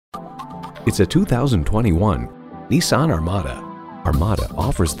It's a 2021 Nissan Armada. Armada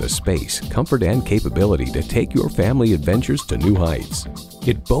offers the space, comfort, and capability to take your family adventures to new heights.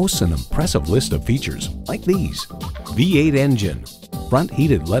 It boasts an impressive list of features like these: V8 engine, front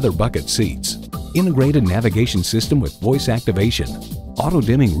heated leather bucket seats, integrated navigation system with voice activation,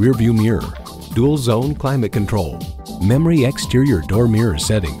 auto-dimming rearview mirror, dual zone climate control, memory exterior door mirror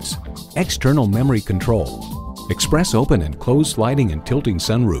settings, external memory control, express open and close sliding and tilting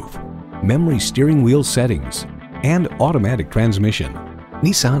sunroof, memory steering wheel settings, and automatic transmission.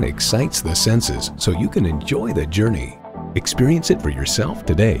 Nissan excites the senses so you can enjoy the journey. Experience it for yourself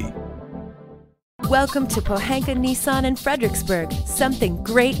today. Welcome to Pohanka Nissan in Fredericksburg. Something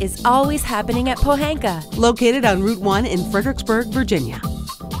great is always happening at Pohanka. Located on Route 1 in Fredericksburg, Virginia.